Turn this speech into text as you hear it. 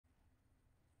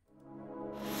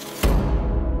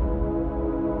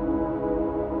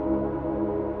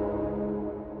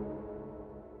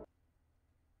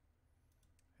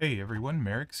Hey everyone,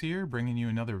 Mherex here, bringing you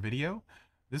another video.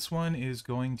 This one is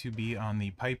going to be on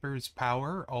the Piper's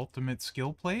Power Ultimate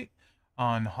Skill Plate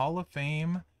on Hall of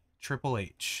Fame Triple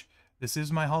H. This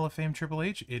is my Hall of Fame Triple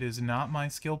H. It is not my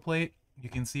skill plate. You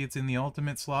can see it's in the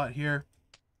Ultimate slot here.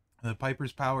 The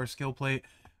Piper's Power Skill Plate.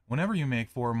 Whenever you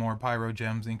make 4 or more Pyro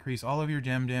Gems, increase all of your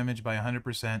gem damage by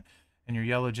 100% and your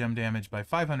yellow gem damage by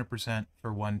 500%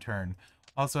 for 1 turn.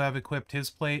 Also have equipped his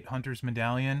plate, Hunter's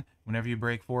Medallion. Whenever you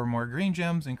break 4 or more green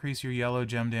gems, increase your yellow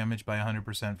gem damage by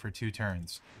 100% for 2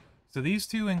 turns. So these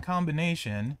two in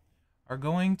combination are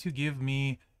going to give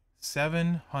me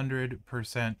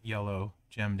 700% yellow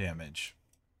gem damage.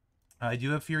 I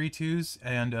do have Fury 2s,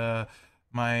 and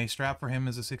my strap for him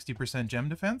is a 60% gem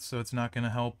defense, so it's not going to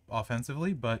help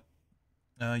offensively, but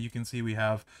you can see we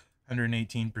have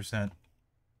 118%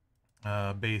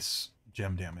 base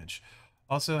gem damage.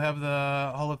 Also have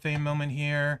the Hall of Fame moment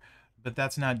here, but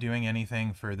that's not doing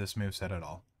anything for this moveset at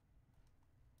all.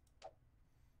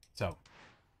 So,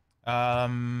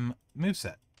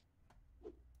 moveset.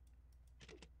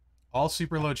 All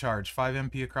super low charge, 5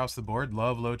 MP across the board.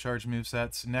 Love low charge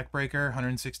movesets. Neckbreaker,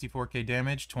 164k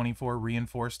damage, 24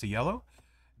 reinforced to yellow.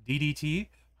 DDT,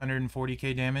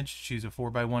 140k damage, choose a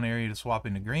 4x1 area to swap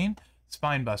into green.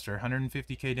 Spinebuster,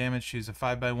 150k damage, choose a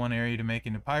 5x1 area to make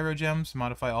into Pyro Gems.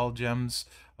 Modify all gems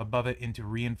above it into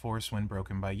reinforced when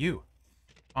broken by you.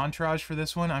 Entourage for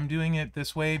this one, I'm doing it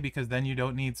this way because then you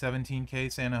don't need 17k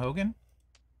Santa Hogan.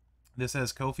 This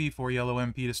has Kofi, 4 yellow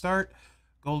MP to start.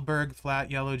 Goldberg,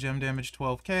 flat yellow gem damage,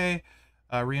 12k.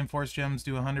 Reinforced gems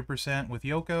do 100% with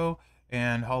Yoko.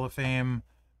 And Hall of Fame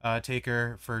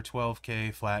Taker for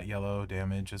 12k flat yellow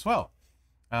damage as well.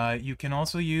 You can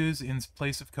also use, in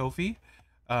place of Kofi,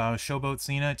 Showboat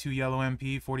Cena, 2 yellow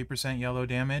MP, 40% yellow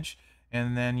damage.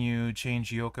 And then you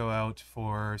change Yoko out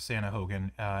for Santa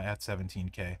Hogan at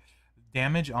 17k.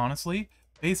 Damage, honestly,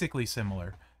 basically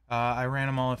similar. I ran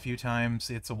them all a few times.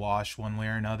 It's a wash one way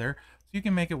or another. So you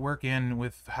can make it work in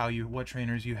with what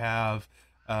trainers you have,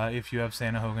 if you have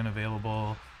Santa Hogan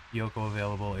available, Yoko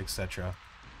available, etc.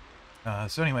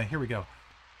 So anyway, here we go.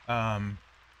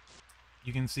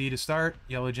 You can see to start,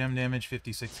 yellow gem damage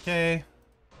 56k.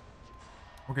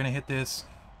 We're going to hit this.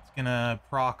 It's going to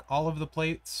proc all of the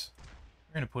plates.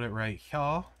 We're going to put it right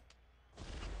here.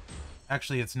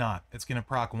 Actually, it's not. It's going to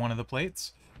proc one of the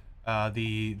plates.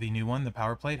 The new one, the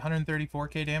power plate,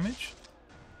 134k damage.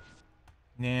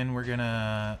 And then we're going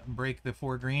to break the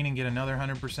 4 green and get another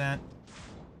 100%.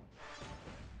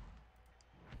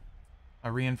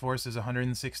 Reinforce is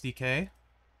 160k.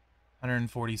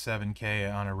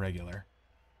 147k on a regular.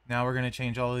 Now we're going to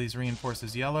change all of these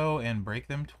reinforces yellow and break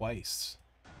them twice.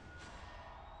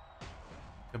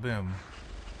 Kaboom.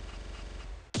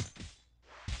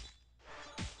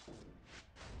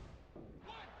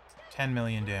 $10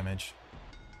 million damage.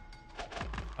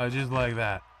 Just like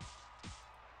that.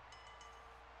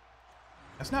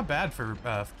 That's not bad for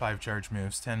 5 charge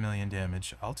moves, 10 million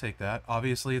damage. I'll take that.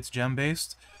 Obviously, it's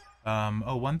gem-based.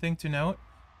 Oh, one thing to note,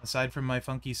 aside from my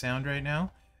funky sound right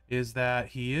now, is that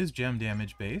he is gem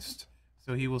damage based,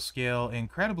 so he will scale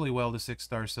incredibly well to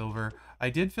 6-star silver. I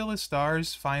did fill his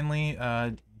stars finally,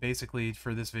 basically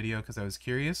for this video because I was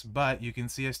curious, but you can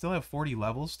see I still have 40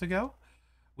 levels to go,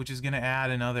 which is going to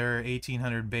add another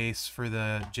 1800 base for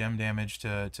the gem damage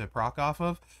to proc off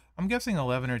of. I'm guessing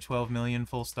 11 or 12 million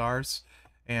full stars,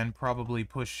 and probably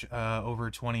push over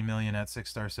 20 million at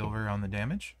 6-star silver on the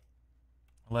damage.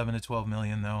 11 to 12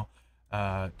 million though.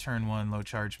 Turn 1 low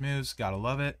charge moves, gotta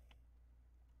love it.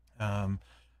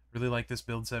 Really like this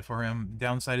build set for him.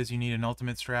 Downside is you need an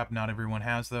ultimate strap, not everyone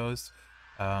has those.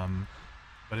 But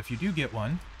if you do get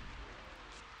one,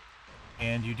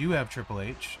 and you do have Triple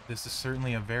H, this is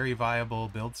certainly a very viable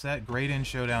build set. Great in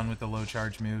Showdown with the low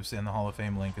charge moves and the Hall of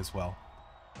Fame link as well.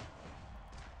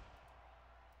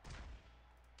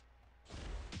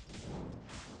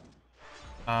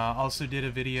 Also did a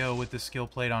video with the skill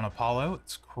plate on Apollo.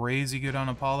 It's crazy good on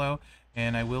Apollo,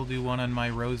 and I will do one on my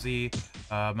Rosie.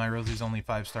 My Rosie's only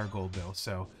 5-star gold though,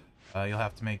 so you'll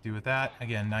have to make do with that.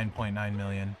 Again, 9.9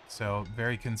 million, so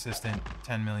very consistent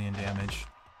 10 million damage.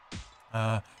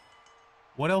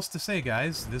 What else to say,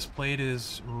 guys? This plate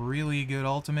is really good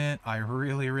ultimate. I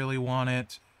really want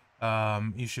it.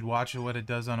 You should watch what it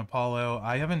does on Apollo.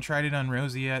 I haven't tried it on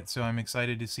Rosie yet, so I'm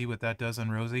excited to see what that does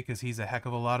on Rosie, because he's a heck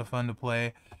of a lot of fun to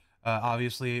play.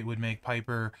 Obviously, it would make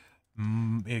Piper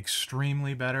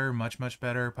extremely better, much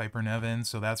better, Piper Nevin,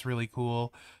 so that's really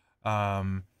cool.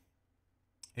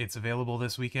 It's available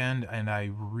this weekend, and I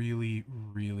really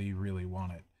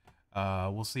want it.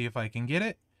 We'll see if I can get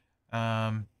it.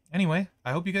 Anyway,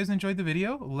 I hope you guys enjoyed the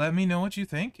video. Let me know what you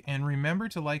think, and remember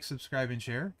to like, subscribe, and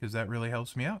share, because that really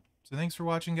helps me out. So thanks for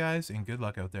watching, guys, and good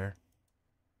luck out there.